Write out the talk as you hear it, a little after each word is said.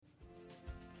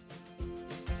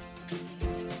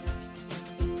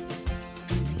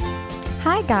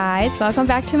Hi guys, welcome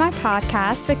back to my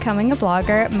podcast, Becoming a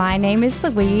Blogger. My name is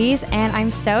Louise, and I'm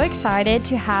so excited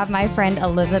to have my friend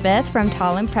Elizabeth from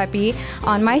Tall and Preppy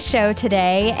on my show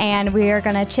today, and we are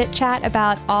going to chit-chat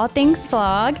about all things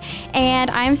blog,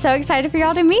 and I'm so excited for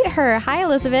y'all to meet her. Hi,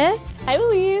 Elizabeth. Hi,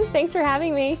 Louise. Thanks for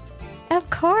having me. Of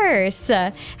course.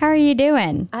 How are you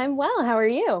doing? I'm well. How are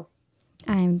you?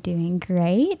 I'm doing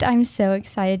great. I'm so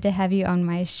excited to have you on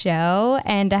my show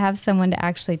and to have someone to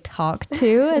actually talk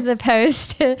to as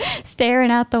opposed to staring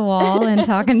at the wall and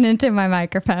talking into my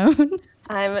microphone.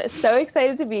 I'm so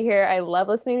excited to be here. I love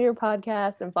listening to your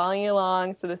podcast and following you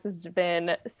along. So this has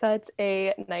been such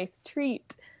a nice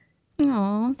treat.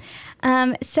 Aw.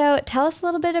 So tell us a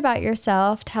little bit about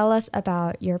yourself. Tell us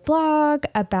about your blog,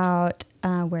 about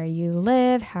where you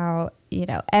live, how,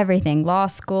 everything, law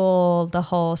school, the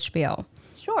whole spiel.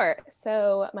 Sure.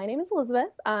 So my name is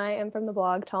Elizabeth. I am from the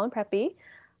blog Tall and Preppy.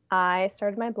 I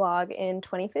started my blog in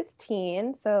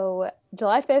 2015. So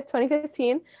July 5th,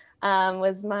 2015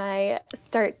 was my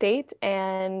start date,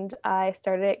 and I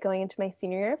started it going into my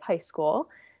senior year of high school.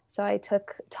 So I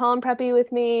took Tall and Preppy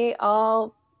with me,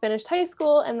 all finished high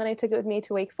school, and then I took it with me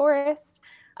to Wake Forest,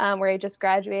 where I just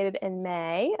graduated in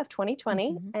May of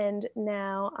 2020. Mm-hmm. And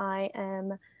now I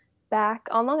am back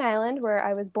on Long Island, where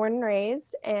I was born and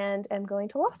raised, and am going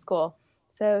to law school.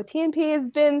 So TNP has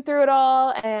been through it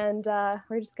all, and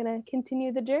we're just going to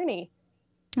continue the journey.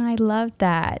 I love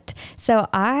that. So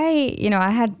I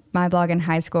had my blog in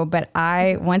high school, but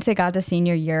once it got to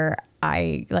senior year,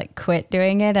 I quit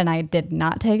doing it, and I did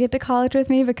not take it to college with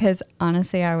me because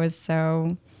honestly, I was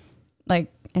so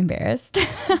embarrassed.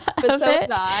 But so was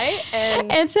I.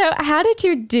 And so how did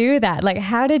you do that?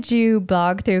 How did you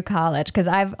blog through college? Because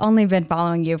I've only been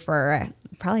following you for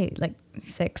probably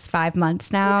 5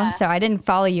 months now. Yeah. So I didn't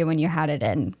follow you when you had it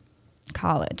in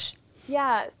college.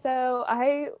 Yeah. So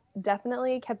I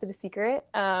definitely kept it a secret,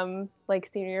 senior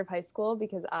year of high school,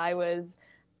 because I was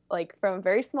from a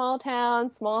very small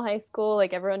town, small high school,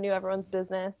 everyone knew everyone's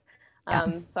business.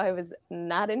 Yeah. So I was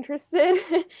not interested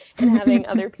in having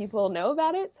other people know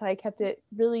about it. So I kept it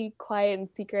really quiet and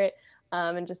secret,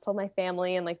 and just told my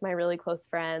family and my really close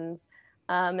friends.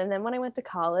 And then when I went to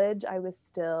college, I was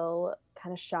still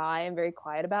kind of shy and very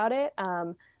quiet about it.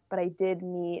 But I did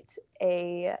meet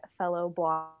a fellow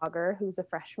blogger who's a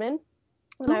freshman.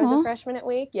 When I was a freshman at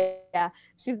Wake. Yeah.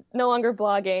 She's no longer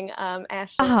blogging,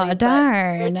 Ashley. Oh,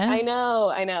 darn. I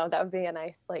know. That would be a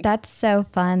nice, That's so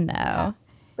fun, though. Yeah.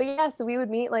 But yeah, so we would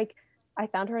meet, I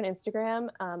found her on Instagram.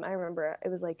 I remember it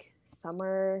was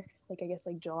summer, I guess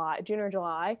June or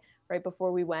July, right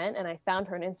before we went. And I found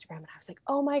her on Instagram, and I was like,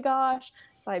 oh my gosh.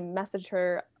 So I messaged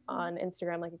her on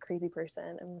Instagram like a crazy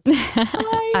person and was like,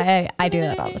 hi. I do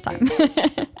that all the time.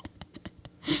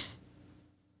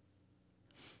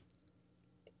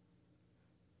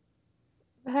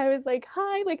 I was like,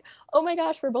 hi, oh my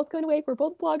gosh, we're both going to Wake. We're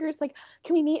both bloggers.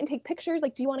 Can we meet and take pictures?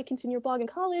 Do you want to continue your blog in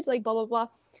college? Blah, blah, blah.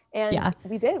 And yeah.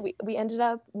 We did. We ended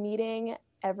up meeting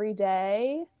every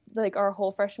day, our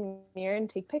whole freshman year, and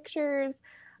take pictures.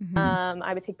 Mm-hmm.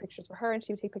 I would take pictures for her, and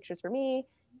she would take pictures for me.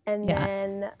 And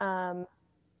then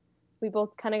we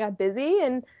both kind of got busy,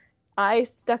 and I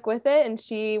stuck with it, and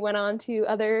she went on to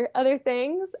other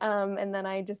things. And then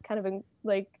I just kind of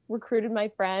recruited my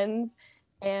friends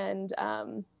and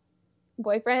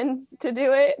boyfriends to take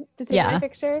my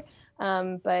picture.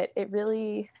 But it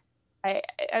really,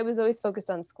 I was always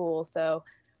focused on school, so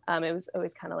it was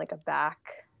always kind of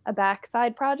a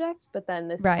backside project. But then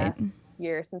this past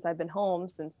year, since I've been home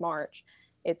since March,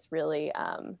 it's really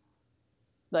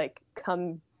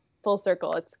come full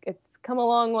circle. It's come a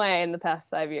long way in the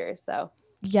past 5 years. So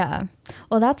yeah,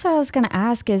 well, that's what I was going to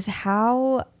ask: is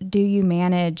how do you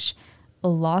manage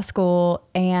law school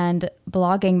and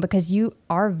blogging, because you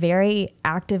are very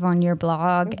active on your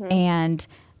blog? Mm-hmm. And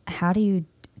how do you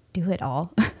do it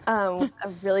all? A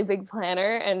really big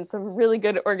planner and some really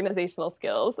good organizational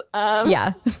skills.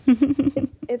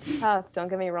 It's tough, don't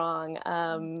get me wrong.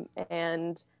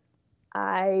 And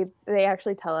they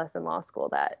actually tell us in law school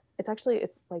that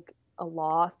it's a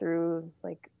law through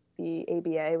the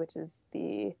ABA, which is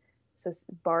the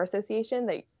bar association,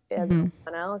 that as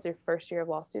your first year of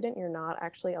law student, you're not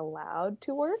actually allowed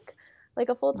to work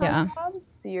a full-time job.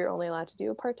 So you're only allowed to do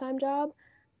a part-time job.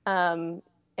 And,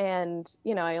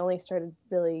 I only started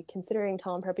really considering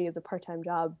Tall and Preppy as a part-time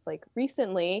job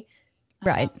recently.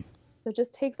 Right. So it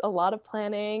just takes a lot of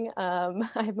planning. I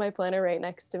have my planner right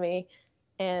next to me,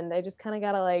 and I just kind of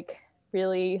got to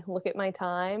really look at my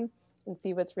time and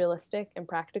see what's realistic and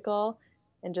practical,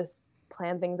 and just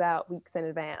plan things out weeks in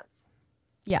advance.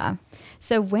 Yeah.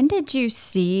 So when did you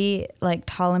see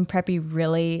Tall and Preppy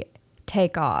really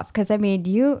take off? Because I mean,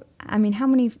 how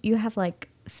many, you have like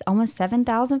almost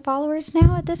 7,000 followers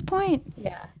now at this point?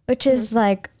 Yeah. Which is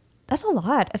like, that's a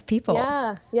lot of people.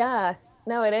 Yeah.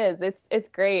 No, it is. It's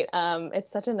great.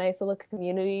 It's such a nice little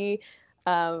community.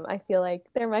 I feel like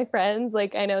they're my friends.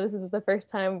 Like, I know this is the first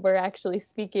time we're actually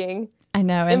speaking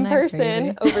in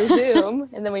person over Zoom.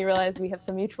 And then we realized we have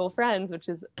some mutual friends, which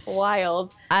is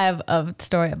wild. I have a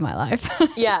story of my life.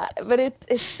 Yeah, but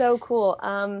it's so cool.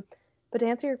 But to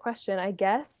answer your question, I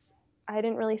guess I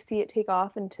didn't really see it take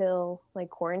off until like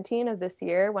quarantine of this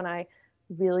year, when I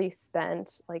really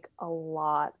spent like a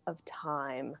lot of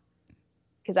time,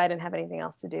 because I didn't have anything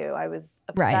else to do. I was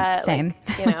upset. Right, same.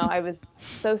 Like, I was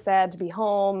so sad to be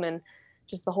home, and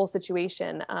just the whole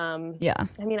situation. Yeah.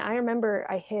 I mean, I remember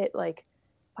I hit like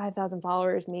 5,000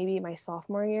 followers maybe my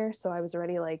sophomore year. So I was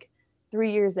already like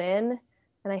 3 years in,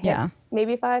 and I hit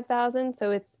maybe 5,000.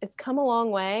 So it's come a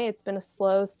long way. It's been a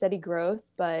slow, steady growth,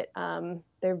 but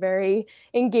they're very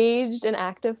engaged and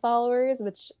active followers,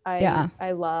 which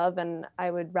I love. And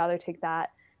I would rather take that.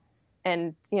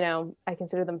 And, I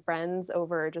consider them friends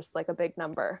over just like a big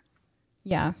number.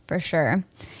 Yeah, for sure.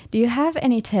 Do you have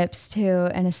any tips to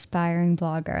an aspiring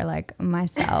blogger like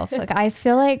myself? Like, I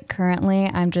feel like currently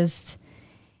I'm just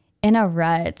in a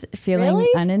rut, feeling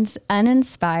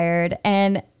uninspired.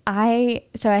 And I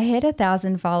hit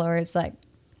 1,000 followers like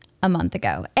a month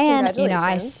ago. And,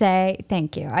 I say,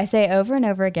 thank you. I say over and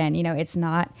over again, it's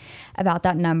not about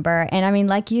that number. And I mean,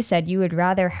 like you said, you would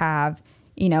rather have,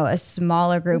 a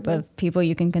smaller group of people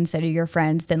you can consider your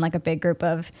friends than like a big group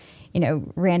of,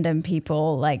 random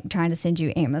people like trying to send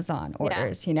you Amazon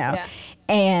orders, Yeah.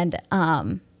 And,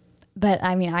 but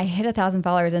I mean, I hit 1,000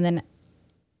 followers, and then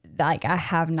like, I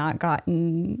have not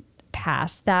gotten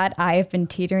past that. I have been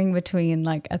teetering between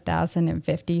like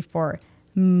 1,050 for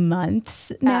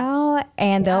months now.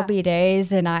 And there'll be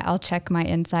days and I'll check my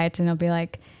insights and it'll be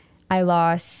like,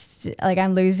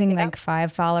 I'm losing like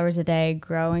 5 followers a day,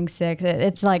 growing 6.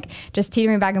 It's like just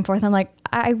teetering back and forth. I'm like,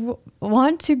 I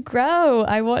want to grow.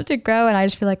 And I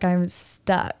just feel like I'm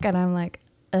stuck. And I'm like,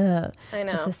 ugh, I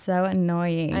know. This is so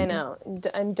annoying. I know.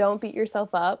 And don't beat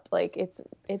yourself up. Like it's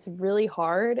really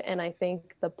hard. And I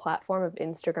think the platform of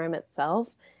Instagram itself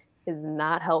is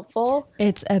not helpful.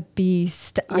 It's a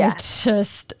beast. Yeah.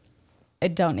 I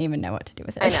don't even know what to do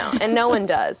with it. I know. And no one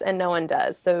does.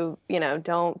 So,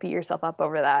 don't beat yourself up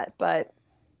over that. But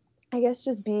I guess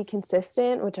just be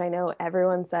consistent, which I know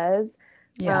everyone says.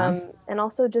 Yeah. And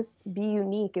also just be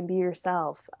unique and be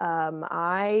yourself.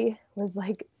 I was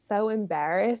like so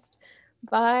embarrassed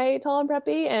by Tall and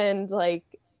Preppy, and like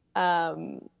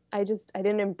I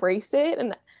didn't embrace it,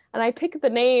 and I picked the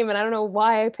name, and I don't know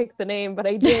why I picked the name, but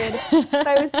I did. But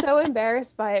I was so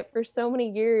embarrassed by it for so many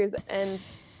years, and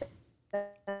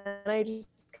I just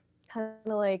kind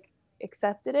of like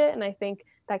accepted it. And I think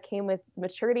that came with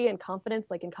maturity and confidence,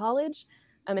 like in college,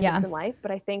 and just in life.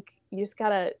 But I think you just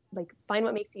gotta like find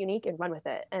what makes you unique and run with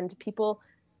it. And people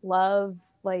love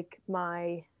like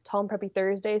my Tall and Preppy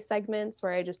Thursday segments,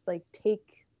 where I just like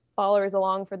take followers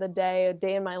along for the day, a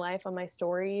day in my life on my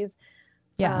stories.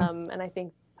 And I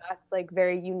think that's like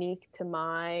very unique to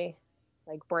my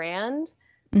like brand.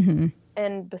 Mm-hmm.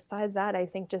 And besides that, I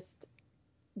think just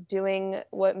doing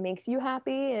what makes you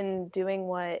happy and doing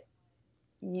what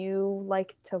you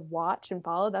like to watch and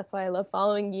follow. That's why I love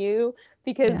following you,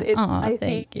 because I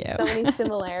see so many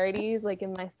similarities like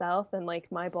in myself and like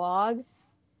my blog,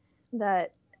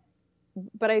 but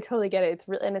I totally get it.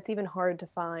 It's even hard to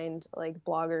find like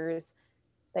bloggers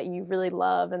that you really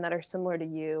love and that are similar to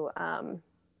you,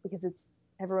 because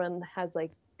everyone has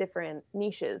like different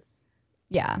niches.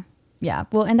 Yeah.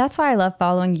 Well, and that's why I love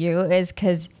following you, is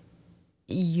because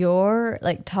you're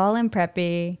like Tall and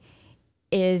Preppy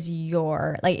is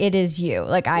it is you.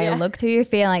 Like I look through your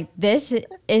feed, like this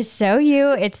is so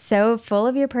you. It's so full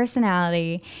of your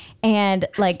personality. And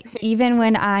like, even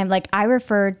when I'm like,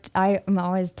 I'm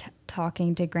always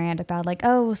talking to Grant about like,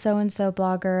 oh, so-and-so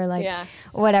blogger, like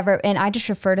whatever. And I just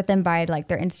refer to them by like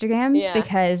their Instagrams,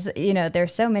 because,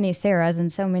 there's so many Sarahs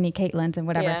and so many Caitlins and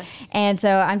whatever. Yeah. And so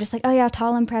I'm just like, oh yeah,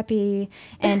 Tall and Preppy,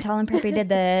 and Tall and Preppy did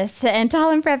this, and Tall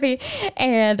and Preppy.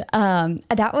 And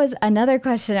that was another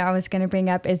question I was going to bring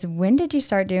up, is when did you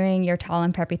start doing your Tall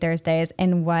and Preppy Thursdays,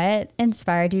 and what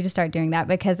inspired you to start doing that?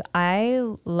 Because I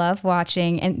love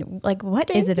watching, and like, what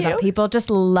is it about people? Just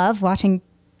love watching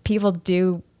people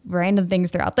do random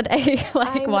things throughout the day.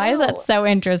 Like, why is that so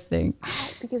interesting?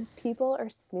 Because people are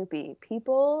snoopy.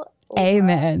 People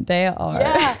Amen. They are.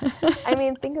 Yeah. I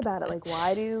mean, think about it. Like,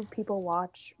 why do people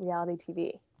watch reality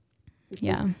TV?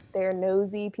 Because they're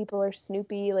nosy. People are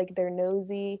snoopy. Like, they're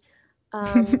nosy.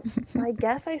 So I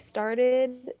guess I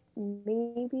started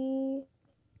maybe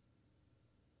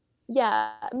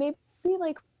maybe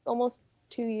like almost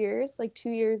 2 years, like 2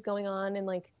 years going on in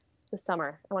like the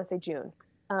summer. I want to say June.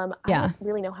 I don't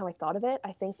really know how I thought of it.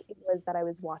 I think it was that I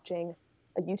was watching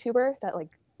a YouTuber that like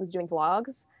was doing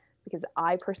vlogs, because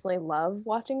I personally love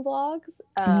watching vlogs.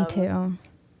 Me too.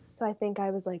 So I think I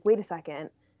was like, wait a second,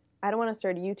 I don't want to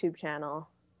start a YouTube channel,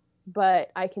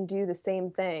 but I can do the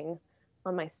same thing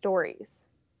on my stories.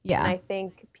 Yeah. And I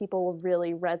think people will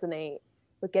really resonate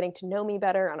with getting to know me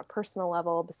better on a personal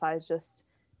level, besides just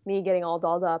me getting all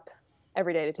dolled up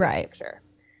every day to take a picture.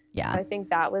 Yeah. I think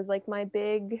that was like my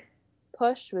big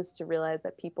push, was to realize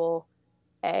that people,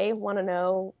 want to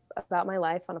know about my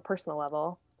life on a personal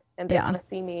level, and they want to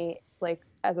see me like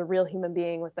as a real human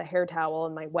being with the hair towel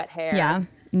and my wet hair. Yeah.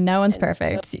 No one's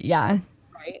perfect. Yeah.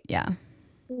 Right. Yeah.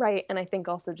 Right. And I think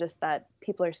also just that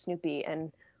people are snoopy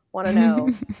and want to know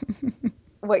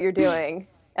what you're doing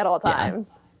at all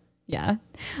times. Yeah.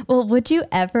 Well, would you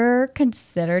ever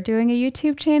consider doing a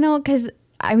YouTube channel? Because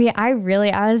I mean, I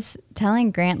was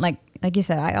telling Grant, like you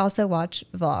said, I also watch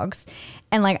vlogs,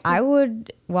 and like I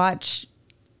would watch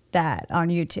that on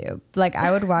YouTube. Like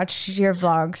I would watch your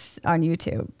vlogs on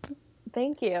YouTube.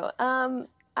 Thank you.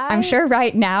 I'm sure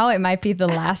right now it might be the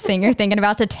last thing you're thinking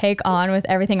about to take on with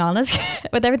everything else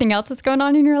that's going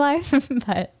on in your life.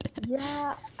 But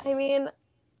yeah, I mean,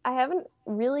 I haven't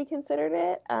really considered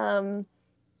it.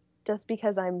 Just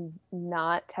because I'm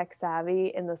not tech savvy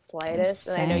in the slightest.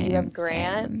 And I know you have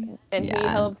Grant and he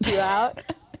helps you out,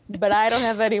 but I don't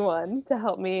have anyone to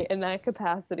help me in that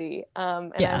capacity.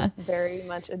 And I'm very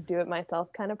much a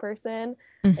do-it-myself kind of person.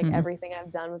 Like everything I've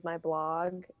done with my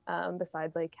blog,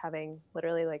 besides like having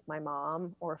literally like my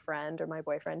mom or a friend or my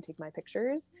boyfriend take my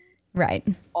pictures. Right.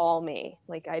 All me.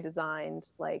 Like I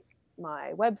designed like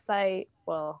my website.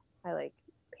 Well, I like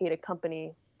paid a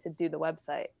company to do the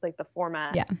website, like the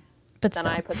format. Yeah. But then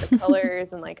I put the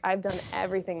colors and like I've done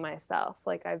everything myself.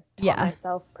 Like I've taught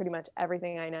myself pretty much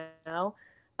everything I know.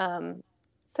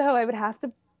 So I would have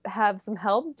to have some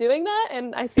help doing that.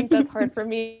 And I think that's hard for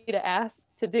me to ask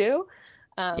to do.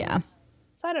 So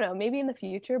I don't know, maybe in the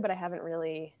future, but I haven't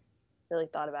really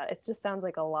thought about it. It just sounds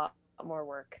like a lot more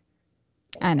work.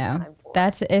 I know.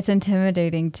 It's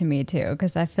intimidating to me too,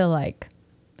 because I feel like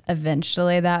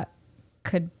eventually that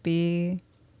could be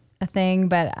a thing,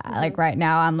 but like right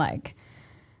now I'm like,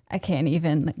 I can't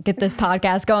even get this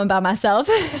podcast going by myself.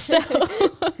 So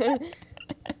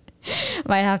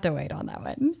might have to wait on that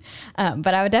one.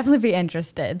 But I would definitely be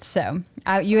interested. So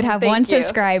you would have one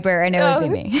subscriber and it would be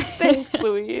me. Thanks,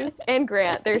 Louise. And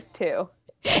Grant. There's two.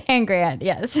 And Grant,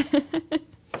 yes.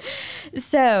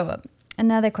 So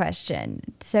another question.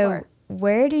 So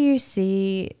where do you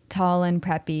see Tall and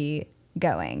Preppy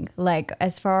going? Like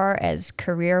as far as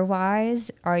career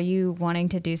wise, are you wanting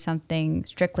to do something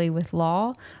strictly with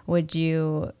law? Would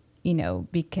you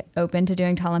be open to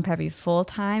doing Tall and Preppy full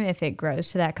time if it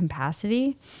grows to that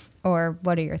capacity? Or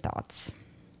what are your thoughts?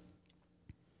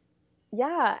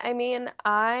 Yeah, I mean,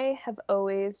 I have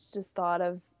always just thought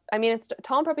of,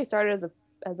 Tall and Preppy started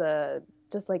as a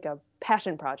just like a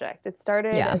passion project. It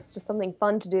started as just something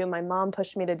fun to do. My mom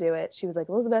pushed me to do it. She was like,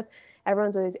 Elizabeth,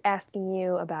 everyone's always asking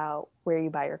you about where you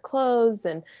buy your clothes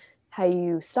and how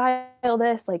you style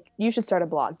this. Like, you should start a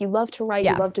blog. You love to write,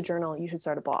 you love to journal, you should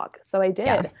start a blog. So I did.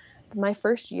 Yeah. My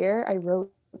first year, I wrote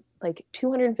like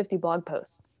 250 blog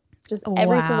posts. Just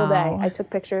every single day, I took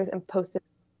pictures and posted.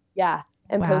 Yeah.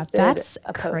 And posted that's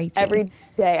a crazy. Post every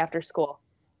day after school.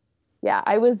 Yeah.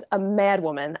 I was a mad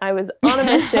woman. I was on a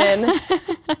mission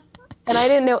and I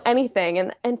didn't know anything.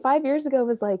 And 5 years ago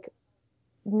was like,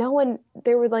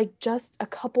 there were like just a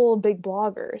couple of big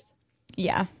bloggers.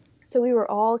 Yeah. So we were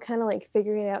all kind of like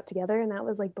figuring it out together. And that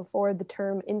was like before the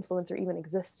term influencer even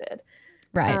existed.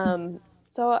 Right.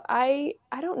 So I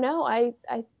don't know.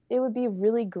 It would be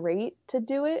really great to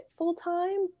do it full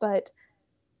time, but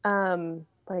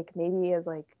like maybe as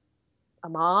like a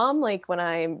mom, like when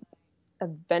I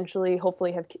eventually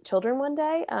hopefully have children one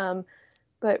day.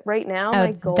 But right now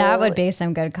my goal, that would be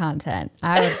some good content.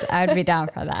 I would be down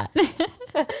for that.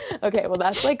 Okay, well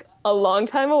that's like a long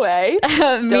time away.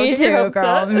 Me too,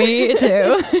 girl. Me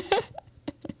too.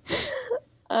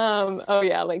 Oh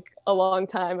yeah, like a long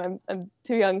time. I'm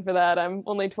too young for that. I'm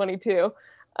only 22.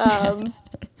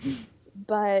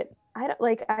 But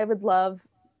I would love,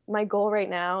 my goal right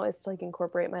now is to like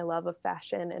incorporate my love of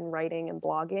fashion and writing and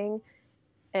blogging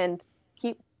and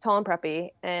keep Tall and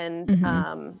Preppy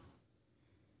and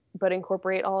but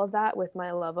incorporate all of that with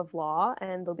my love of law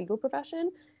and the legal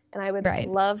profession. And I would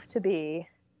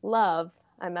love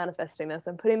I'm manifesting this.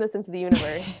 I'm putting this into the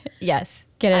universe. Yes,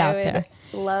 get it out there.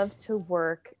 I would love to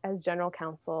work as general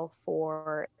counsel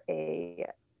for a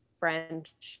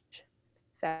French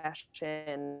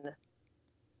fashion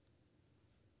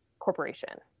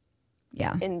corporation.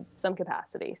 Yeah. In some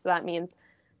capacity. So that means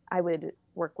I would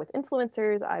work with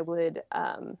influencers. I would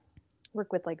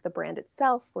work with like the brand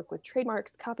itself, work with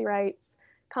trademarks, copyrights,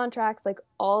 contracts, like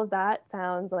all of that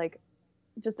sounds like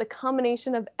just a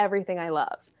combination of everything I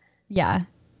love. Yeah,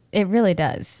 it really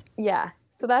does. Yeah.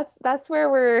 So that's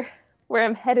where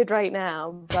I'm headed right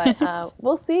now, but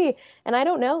we'll see. And I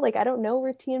don't know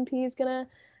where TNP is gonna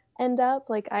end up.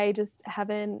 Like I just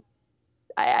haven't.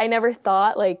 I never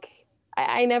thought like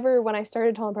I never when I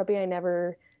started Tall and Preppy, I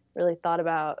never really thought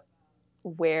about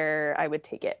where I would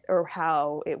take it or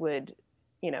how it would,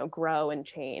 grow and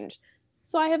change.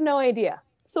 So I have no idea.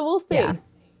 So we'll see.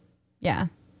 Yeah.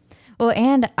 Well,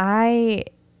 and I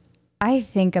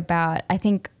think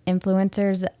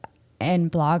influencers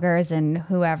and bloggers and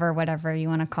whoever, whatever you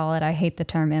want to call it. I hate the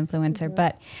term influencer,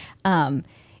 but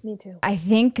me too. I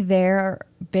think their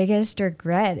biggest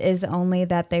regret is only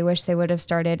that they wish they would have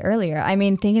started earlier. I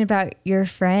mean, thinking about your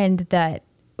friend that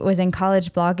was in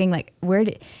college blogging, like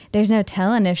there's no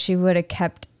telling if she would have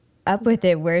kept up with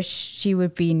it, where she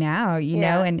would be now, you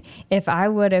know? And if I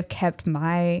would have kept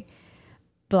my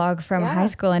blog from high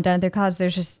school and done it through college,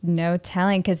 there's just no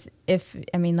telling. Because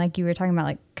like you were talking about,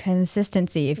 like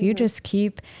consistency, if you just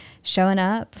keep showing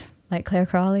up, like Claire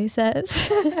Crawley says,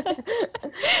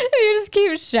 if you just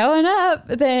keep showing up,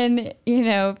 then,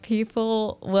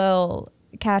 people will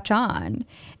catch on.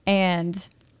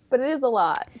 But it is a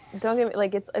lot. Don't get me,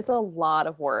 like, it's a lot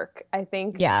of work. I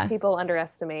think people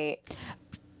underestimate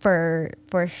for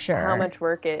sure how much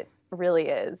work it really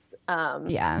is.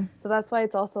 So that's why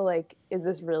it's also like, is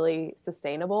this really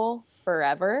sustainable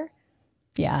forever?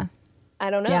 Yeah. I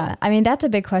don't know. Yeah. I mean, that's a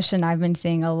big question I've been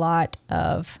seeing a lot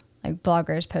of like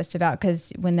bloggers post about,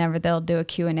 because whenever they'll do a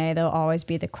Q&A, there'll always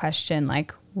be the question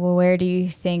like, well, where do you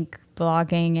think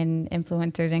blogging and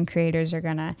influencers and creators are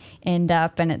going to end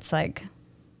up? And it's like,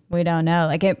 we don't know.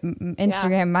 Like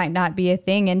Instagram might not be a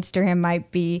thing. Instagram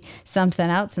might be something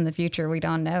else in the future. We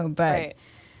don't know. But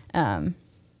I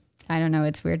don't know.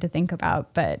 It's weird to think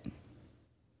about, but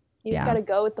you got to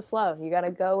go with the flow. You got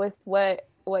to go with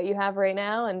what you have right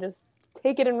now and just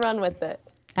take it and run with it.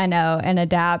 I know, and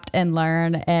adapt and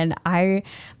learn. And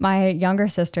my younger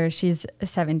sister, she's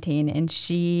 17, and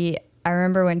I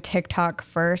remember when TikTok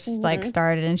first like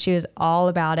started, and she was all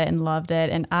about it and loved it.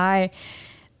 And I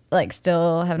like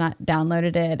still have not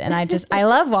downloaded it. And I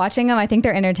love watching them. I think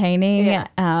they're entertaining. Yeah.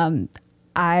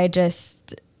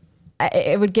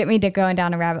 It would get me to going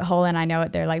down a rabbit hole, and I know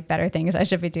they're like better things I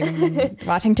should be doing than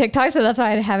watching TikTok. So that's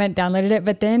why I haven't downloaded it.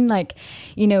 But then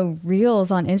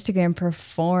Reels on Instagram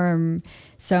perform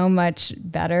so much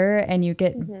better, and you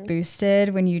get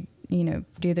boosted when you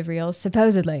do the Reels,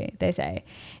 supposedly, they say.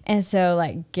 And so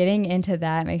like getting into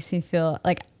that makes me feel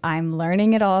like I'm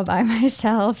learning it all by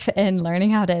myself and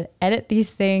learning how to edit these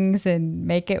things and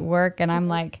make it work. And I'm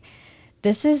like,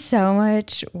 this is so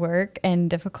much work and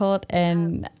difficult,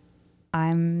 and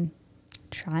I'm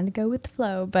trying to go with the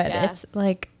flow, but it's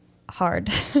like hard.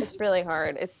 It's really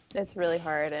hard. It's really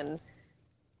hard. And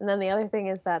then the other thing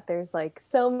is that there's like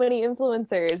so many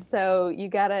influencers. So you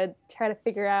got to try to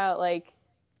figure out like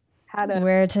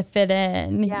where to fit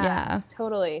in. Yeah.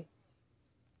 Totally.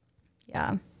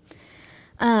 Yeah.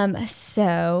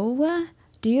 So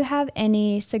do you have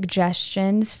any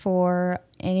suggestions for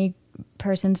any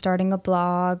person starting a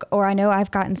blog? Or I know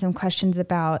I've gotten some questions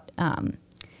about,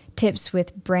 tips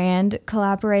with brand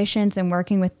collaborations and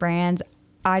working with brands.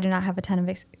 I do not have a ton of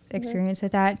experience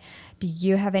with that. Do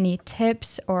you have any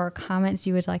tips or comments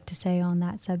you would like to say on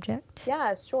that subject?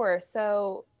 Yeah, sure.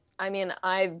 So, I mean,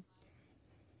 I've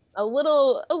a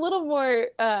little more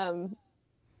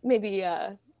maybe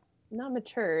not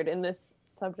matured in this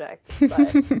subject,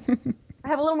 but I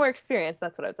have a little more experience.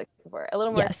 That's what I was looking for. A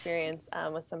little more experience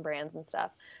with some brands and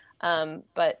stuff.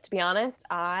 But to be honest,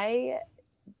 I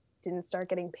didn't start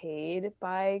getting paid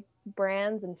by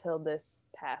brands until this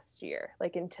past year,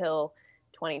 like until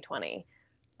 2020,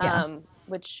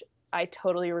 which I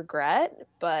totally regret,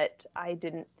 but I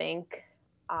didn't think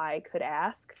I could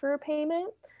ask for a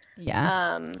payment.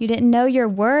 Yeah. You didn't know your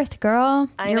worth, girl.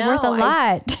 You're worth a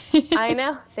lot. I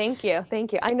know. Thank you.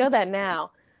 I know that now,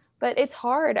 but it's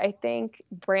hard. I think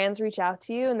brands reach out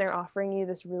to you and they're offering you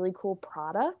this really cool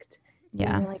product.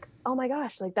 Yeah. And you're like, oh my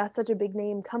gosh, like that's such a big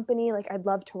name company. Like I'd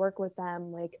love to work with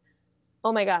them. Like,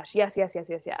 oh my gosh, yes.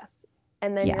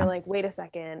 And then you're like, wait a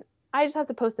second, I just have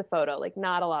to post a photo, like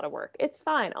not a lot of work. It's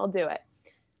fine. I'll do it.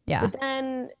 Yeah. But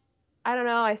then I don't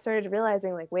know, I started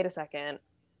realizing like, wait a second,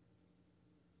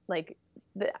 like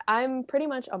I'm pretty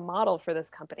much a model for this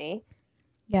company.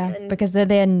 Yeah, because they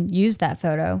then use that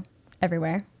photo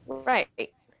everywhere.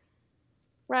 Right.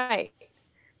 Right.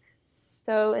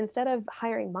 So instead of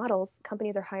hiring models,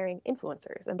 companies are hiring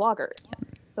influencers and bloggers.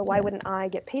 So why wouldn't I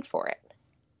get paid for it?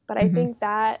 But I think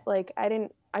that like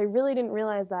I really didn't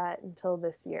realize that until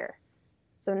this year.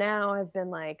 So now I've been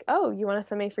like, oh, you want to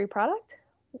send me a free product?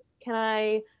 Can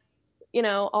I,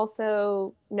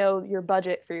 also know your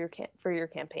budget for your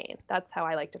campaign? That's how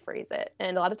I like to phrase it.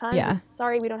 And a lot of times it's,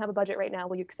 sorry, we don't have a budget right now.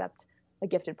 Will you accept a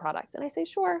gifted product? And I say,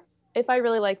 sure. If I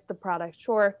really like the product,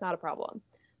 sure, not a problem.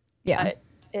 Yeah. But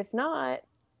if not,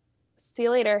 see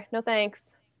you later. No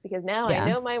thanks. Because now I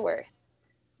know my worth.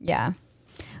 Yeah.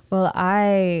 Well,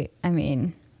 I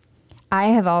mean, I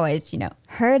have always,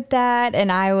 heard that,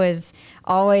 and I was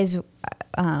always,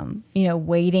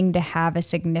 waiting to have a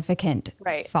significant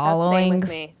following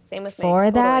Same with me. For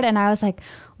that. Totally. And I was like,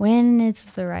 when is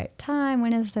the right time?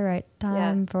 When is the right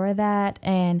time for that?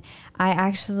 And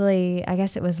I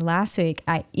guess it was last week,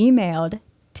 I emailed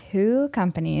 2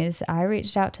 companies. I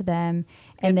reached out to them,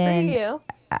 and then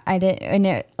I didn't,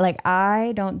 and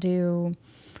I don't do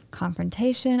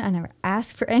confrontation. I never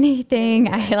ask for anything.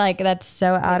 That's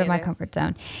so out of my comfort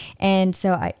zone. And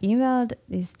so I emailed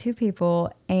these 2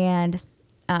 people, and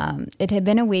it had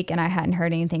been a week and I hadn't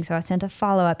heard anything. So I sent a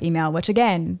follow-up email, which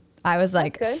again, I was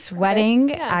like sweating.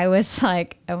 Yeah. I was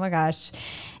like, oh my gosh.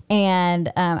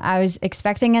 And I was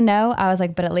expecting a no. I was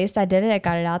like, but at least I did it. I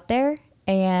got it out there.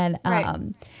 And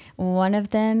one of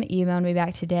them emailed me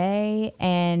back today,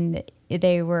 and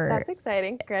they were... That's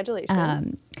exciting.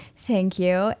 Congratulations. Thank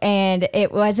you. And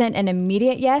it wasn't an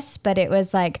immediate yes, but it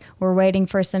was like, we're waiting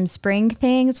for some spring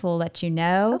things. We'll let you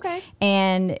know. Okay.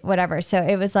 And whatever. So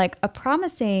it was like a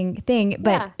promising thing,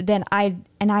 but then I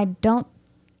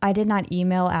did not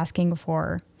email asking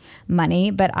for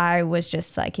money, but I was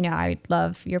just like, I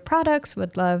love your products,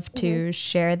 would love to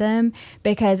share them,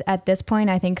 because at this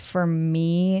point, I think for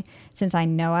me, since I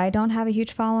know I don't have a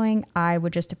huge following, I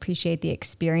would just appreciate the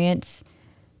experience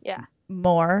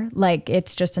more. Like,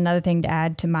 it's just another thing to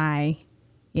add to my,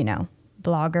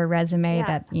 blogger resume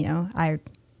that, I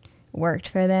worked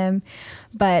for them.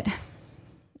 But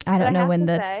I don't know when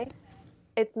say,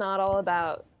 it's not all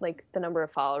about like the number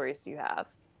of followers you have.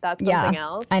 That's something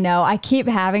else. I know. I keep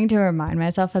having to remind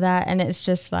myself of that, and it's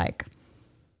just like,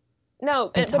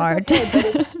 it's hard. It's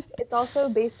okay, but it's also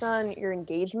based on your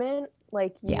engagement.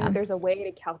 Like, there's a way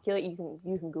to calculate. You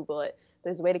can Google it.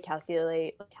 There's a way to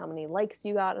calculate like how many likes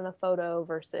you got in a photo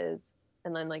versus,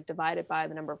 and then like divide it by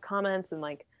the number of comments, and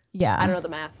like, I don't know the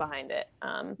math behind it.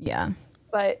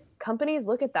 But companies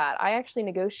look at that. I actually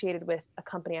negotiated with a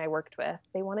company I worked with.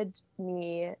 They wanted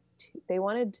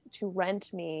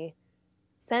to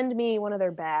send me one of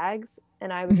their bags,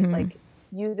 and I would just like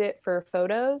use it for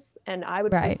photos, and I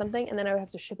would post something, and then I would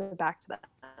have to ship it back to them.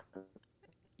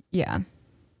 Yeah.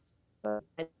 The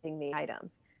item.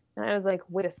 And I was like,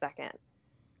 wait a second.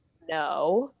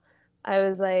 No. I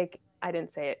was like, I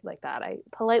didn't say it like that. I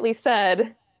politely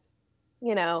said,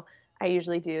 I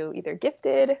usually do either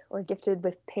gifted or gifted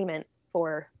with payment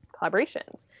for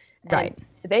collaborations. And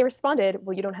they responded,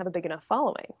 well, you don't have a big enough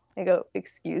following. I go,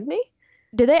 excuse me?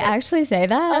 Did they actually say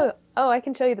that? Oh, I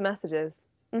can show you the messages.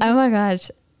 Oh my gosh.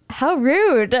 How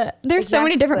rude. There's so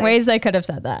many different ways they could have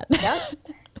said that. Yep.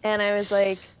 And I was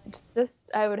like,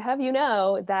 I would have you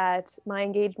know that my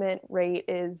engagement rate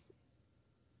is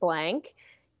blank,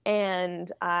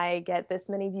 and I get this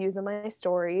many views on my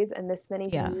stories and this many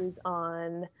views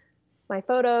on my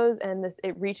photos, and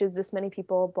it reaches this many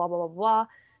people, blah, blah, blah, blah.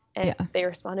 And they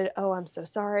responded, oh, I'm so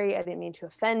sorry. I didn't mean to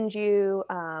offend you.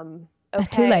 Okay.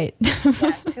 Too late.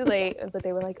 Too late. But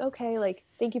they were like, okay, like,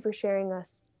 thank you for sharing that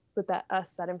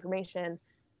information.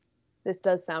 This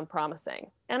does sound promising.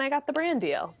 And I got the brand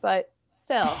deal, but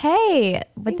still. Hey,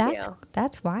 but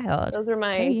that's wild. Those are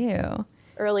my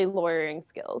early lawyering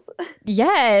skills.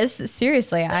 Yes,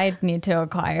 seriously. I need to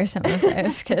acquire some of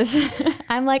those, because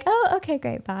I'm like, oh, okay,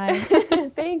 great. Bye.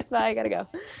 Thanks. Bye. I gotta go.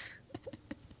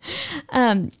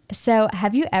 So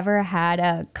have you ever had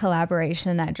a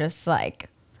collaboration that just like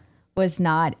was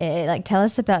not it? Like, tell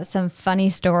us about some funny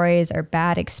stories or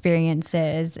bad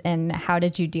experiences, and how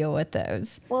did you deal with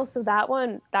those? Well, so that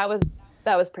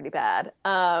was pretty bad.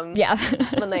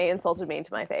 When they insulted me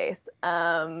to my face.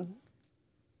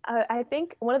 I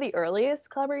think one of the earliest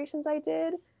collaborations I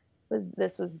did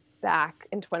was back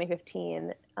in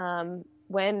 2015,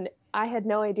 when I had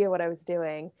no idea what I was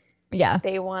doing. Yeah.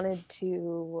 They wanted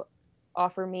to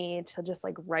offer me to just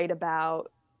like write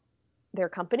about their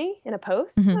company in a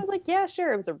post. And I was like, yeah,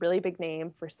 sure. It was a really big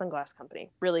name for a sunglass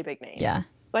company, really big name. Yeah.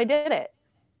 So I did it.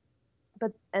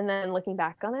 And then looking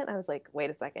back on it, I was like, wait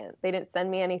a second. They didn't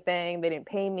send me anything. They didn't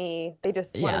pay me. They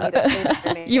just wanted me to say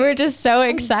their name. You were just so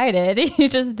excited. You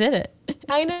just did it.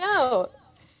 I know.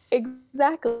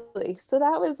 Exactly. So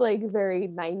that was like very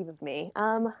naive of me.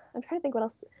 I'm trying to think what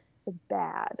else was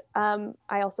bad.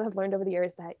 I also have learned over the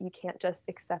years that you can't just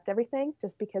accept everything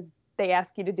just because they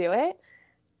ask you to do it.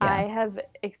 Yeah. I have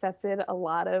accepted a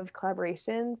lot of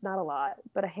collaborations, not a lot,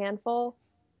 but a handful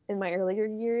in my earlier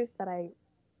years that I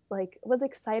like was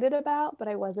excited about, but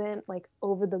I wasn't like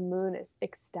over the moon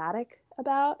ecstatic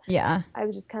about. Yeah. I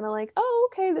was just kind of like, oh,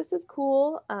 okay, this is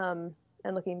cool. And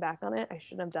looking back on it, I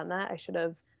shouldn't have done that. I should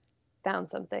have found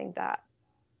something that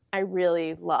I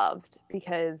really loved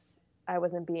because I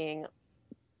wasn't being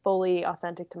fully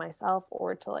authentic to myself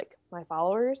or to like my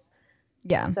followers.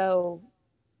 Yeah. So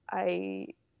I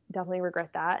definitely regret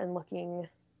that. And looking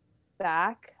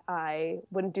back, I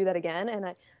wouldn't do that again. And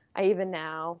I even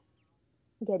now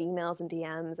get emails and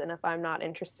DMs, and if I'm not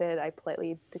interested, I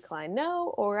politely decline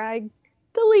no, or I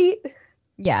delete.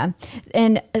 Yeah.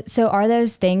 And so are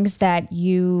those things that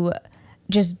you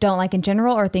just don't like in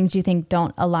general, or things you think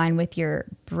don't align with your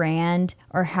brand,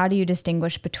 or how do you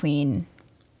distinguish between,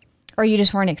 or you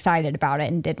just weren't excited about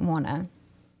it and didn't want to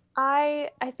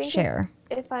I think share?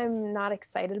 If I'm not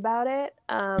excited about it,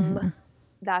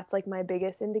 that's like my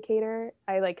biggest indicator.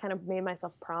 I like kind of made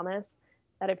myself promise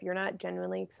that if you're not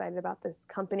genuinely excited about this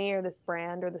company or this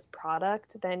brand or this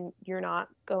product, then you're not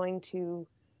going to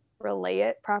relay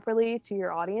it properly to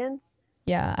your audience.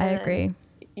 Yeah, I agree.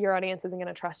 Your audience isn't going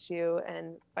to trust you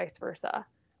and vice versa.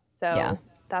 So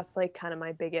that's like kind of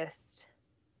my biggest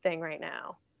thing right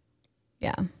now.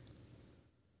 Yeah.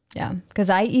 Yeah.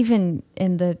 Because I even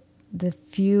in the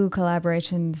few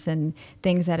collaborations and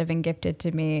things that have been gifted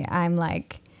to me, I'm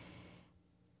like,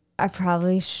 I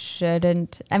probably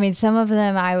shouldn't. I mean, some of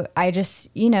them I just,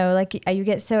 you know, like you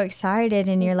get so excited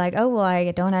and you're like, oh, well, I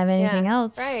don't have anything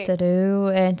else to do.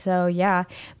 And so, yeah,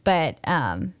 but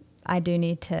I do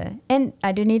need to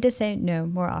say no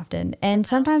more often. And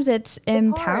sometimes it's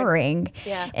empowering.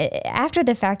 Yeah. After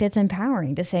the fact, it's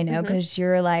empowering to say no because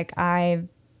you're like, have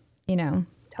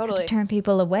to turn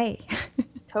people away.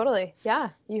 Totally. Yeah.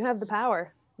 You have the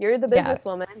power. You're the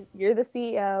businesswoman. You're the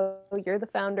CEO. You're the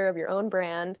founder of your own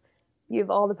brand. You have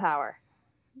all the power.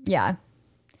 Yeah.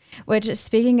 Which,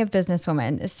 speaking of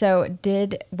businesswoman, so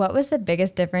what was the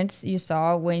biggest difference you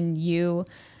saw when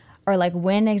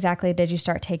exactly did you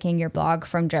start taking your blog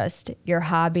from just your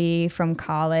hobby from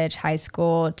college, high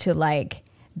school to like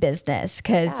business?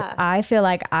 Because I feel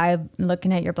like I'm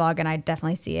looking at your blog and I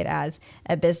definitely see it as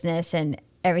a business and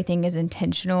everything is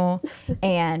intentional.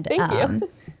 And Thank you.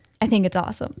 I think it's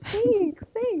awesome. Thanks,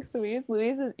 Louise.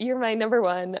 Louise, you're my number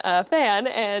one fan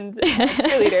and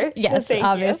cheerleader. Yes, so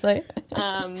obviously.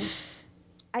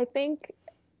 I think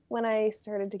when I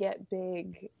started to get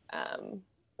big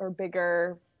or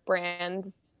bigger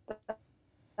brands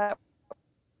that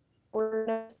were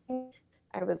noticing,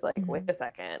 I was like, wait a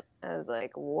second. I was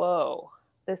like, whoa,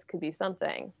 this could be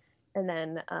something. And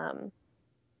then, I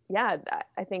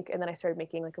think, and then I started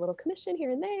making like a little commission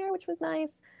here and there, which was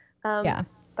nice.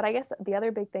 But I guess the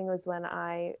other big thing was when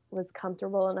I was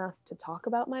comfortable enough to talk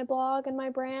about my blog and my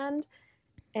brand.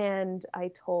 And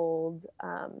I told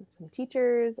some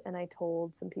teachers and I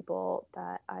told some people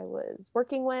that I was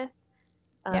working with,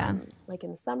 like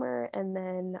in the summer. And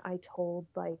then I told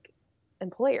like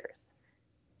employers.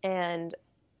 And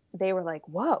they were like,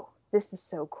 whoa, this is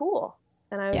so cool.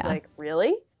 And I was like,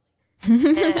 really?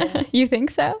 And you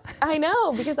think so? I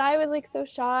know, because I was like so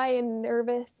shy and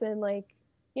nervous and like,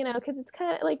 you know, because it's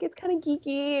kind of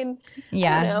geeky and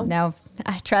no,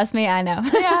 trust me, I know.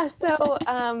 So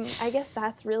I guess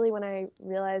that's really when I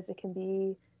realized it can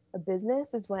be a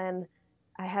business, is when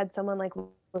I had someone like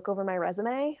look over my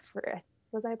resume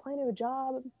was I applying to a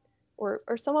job or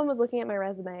someone was looking at my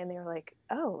resume and they were like,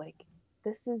 oh, like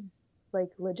this is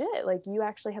like legit, like you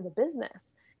actually have a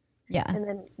business. And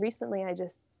then recently I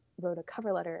just wrote a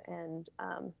cover letter and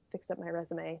fixed up my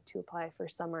resume to apply for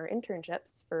summer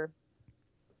internships for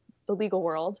the legal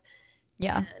world.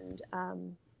 And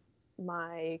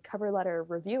my cover letter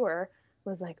reviewer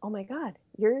was like, oh my God,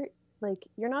 you're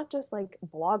not just like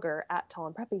blogger at Tall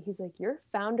and Preppy. He's like, you're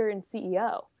founder and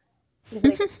CEO. He's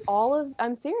like,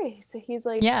 I'm serious. He's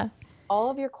like,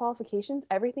 all of your qualifications,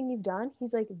 everything you've done,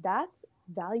 he's like, that's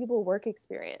valuable work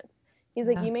experience. He's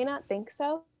like, you may not think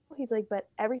so. He's like, but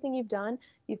everything you've done,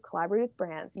 you've collaborated with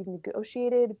brands, you've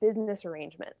negotiated business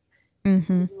arrangements,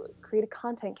 you create a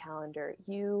content calendar,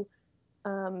 you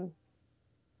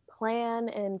plan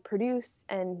and produce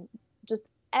and just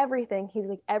everything. He's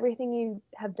like, everything you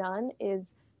have done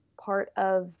is part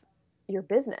of your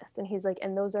business. And he's like,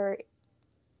 and those are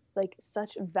like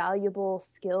such valuable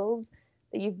skills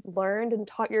that you've learned and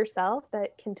taught yourself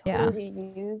that can totally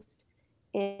be used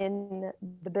in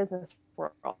the business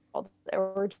world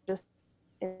or just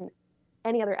in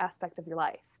any other aspect of your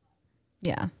life.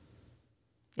 Yeah.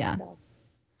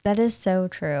 That is so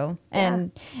true.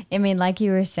 And I mean, like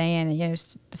you were saying, you know,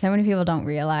 so many people don't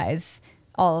realize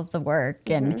all of the work,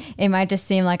 and it might just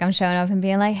seem like I'm showing up and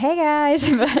being like, hey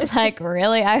guys, but like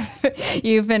really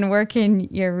you've been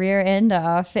working your rear end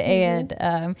off.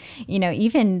 And you know,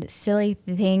 even silly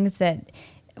things that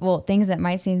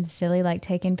might seem silly, like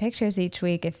taking pictures each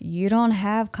week. If you don't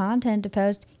have content to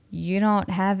post, you don't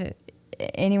have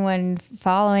anyone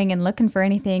following and looking for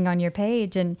anything on your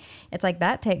page. And it's like,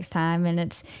 that takes time. And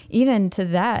it's even to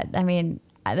that, I mean,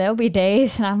 there'll be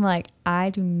days and I'm like,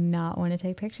 I do not want to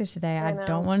take pictures today. I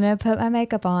don't want to put my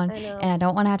makeup on, and I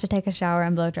don't want to have to take a shower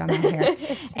and blow dry my hair.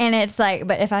 And it's like,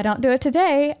 but if I don't do it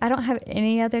today, I don't have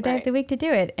any other day of the week to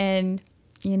do it. And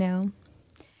you know,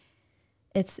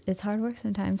 it's hard work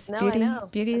sometimes.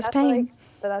 Beauty is pain.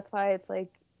 But that's why it's like,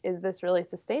 is this really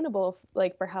sustainable?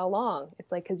 Like, for how long?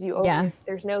 It's like, because you always,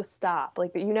 there's no stop.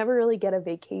 Like, you never really get a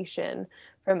vacation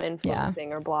from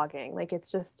influencing or blogging. Like,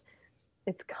 it's just,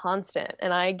 it's constant.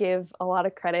 And I give a lot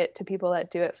of credit to people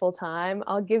that do it full time.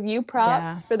 I'll give you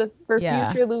props for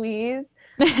future Louise.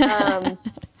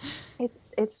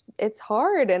 It's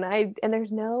hard. And I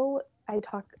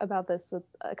talk about this with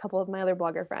a couple of my other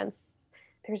blogger friends.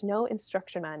 There's no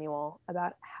instruction manual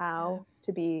about how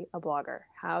to be a blogger,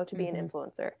 how to be an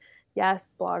influencer.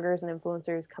 Yes, bloggers and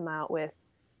influencers come out with,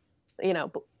 you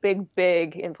know, big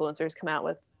influencers come out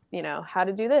with, you know, how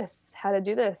to do this,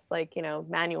 like, you know,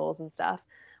 manuals and stuff,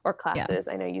 or classes.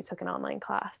 I know you took an online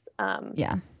class.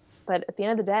 But at the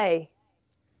end of the day,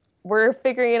 we're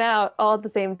figuring it out all at the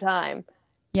same time.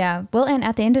 Yeah. Well, and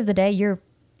at the end of the day, you're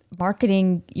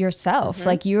marketing yourself.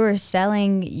 Like, you are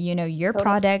selling, you know, your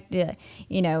product.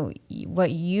 You know,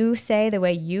 what you say, the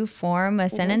way you form a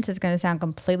sentence is going to sound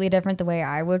completely different the way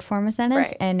I would form a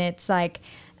sentence. And it's like,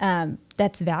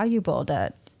 that's valuable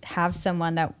to have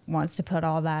someone that wants to put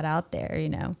all that out there, you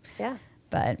know?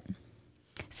 But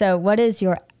so what is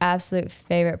your absolute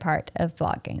favorite part of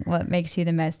blogging? What makes you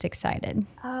the most excited?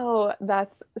 Oh,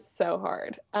 that's so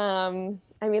hard.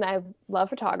 I mean, I love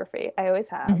photography. I always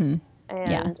have.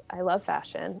 And I love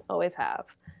fashion, always have.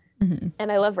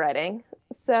 And I love writing.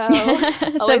 So,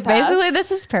 basically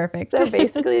this is perfect.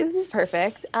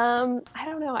 I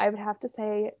don't know. I would have to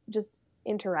say just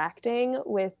interacting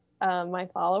with my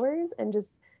followers and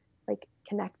just like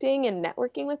connecting and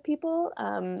networking with people.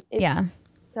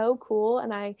 It's so cool.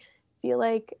 And I feel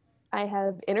like I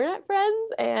have internet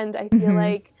friends, and I feel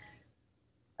like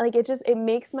it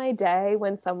makes my day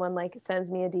when someone like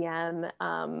sends me a DM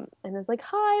and is like,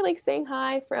 hi, like saying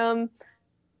hi from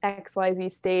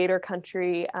XYZ state or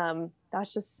country.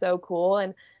 That's just so cool.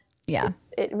 And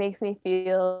it makes me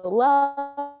feel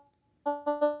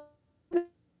loved,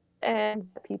 and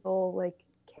people like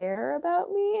care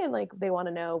about me, and like they want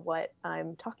to know what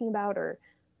I'm talking about or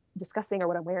discussing or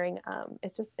what I'm wearing.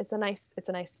 It's a nice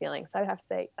feeling. So I would have to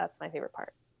say that's my favorite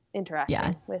part,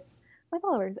 interacting with my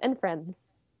followers and friends.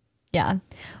 Yeah.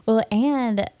 Well,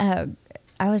 and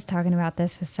I was talking about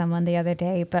this with someone the other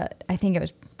day, but I think it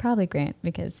was probably Grant,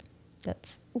 because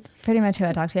that's pretty much who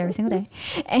I talk to every single day.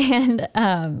 And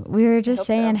we were just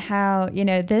saying how, you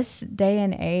know, this day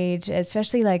and age,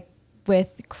 especially like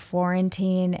with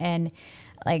quarantine and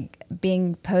like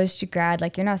being post-grad,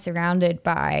 like you're not surrounded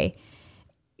by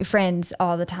friends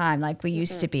all the time like we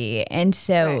used to be. And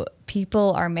so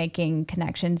people are making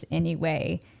connections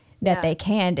anyway that they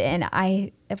can. And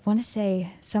I want to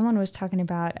say someone was talking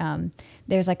about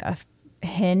there's like a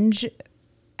Hinge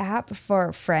app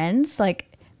for friends,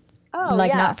 like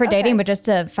not for dating, but just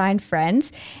to find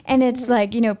friends. And it's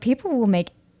like, you know, people will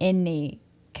make any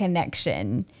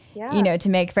connection, you know, to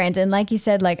make friends. And like you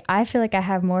said, like, I feel like I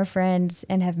have more friends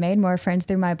and have made more friends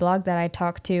through my blog that I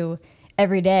talk to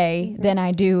every day than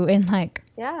I do in like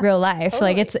real life.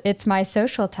 Totally. Like it's my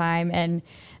social time. And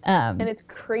it's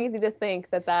crazy to think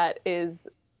that is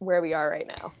where we are right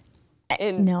now.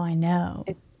 No, I know.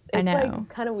 It's like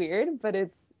kind of weird, but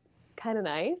it's kind of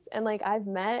nice. And like I've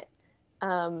met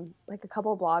like a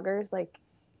couple of bloggers like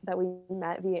that we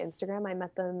met via Instagram. I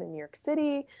met them in New York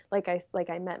City. Like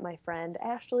I met my friend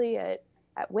Ashley at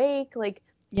Wake. Like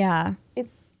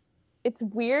it's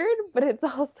weird, but it's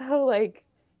also like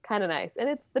kind of nice. And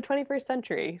it's the 21st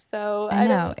century. So I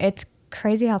know it's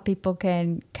crazy how people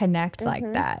can connect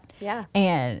like that. Yeah.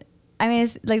 And I mean,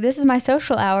 it's like, this is my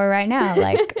social hour right now.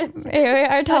 Like, we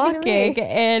are talking,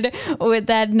 and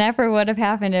that never would have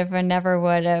happened if I never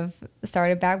would have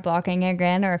started back blogging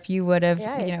again, or if you would have,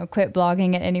 quit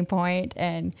blogging at any point.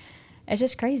 And it's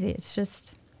just crazy. It's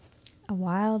just a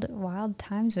wild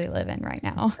times we live in right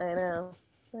now. I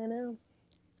know.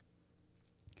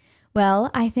 Well,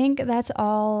 I think that's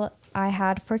all I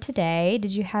had for today.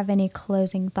 Did you have any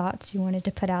closing thoughts you wanted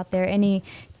to put out there? Any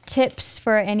tips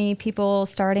for any people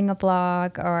starting a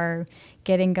blog or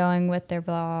getting going with their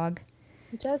blog?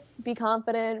 Just be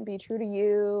confident, be true to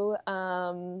you.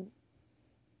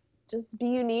 Just be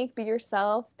unique, be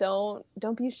yourself. Don't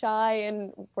be shy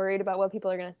and worried about what people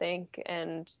are going to think.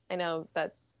 And I know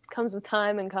that comes with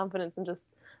time and confidence and just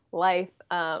life.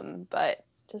 But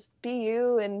just be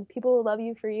you, and people will love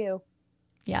you for you.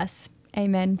 Yes.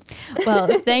 Amen.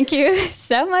 Well, thank you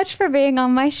so much for being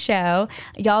on my show.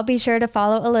 Y'all be sure to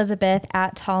follow Elizabeth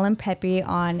at Tall and Preppy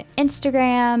on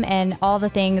Instagram and all the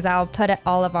things. I'll put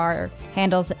all of our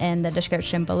handles in the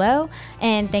description below.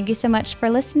 And thank you so much for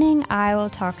listening. I will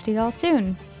talk to y'all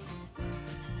soon.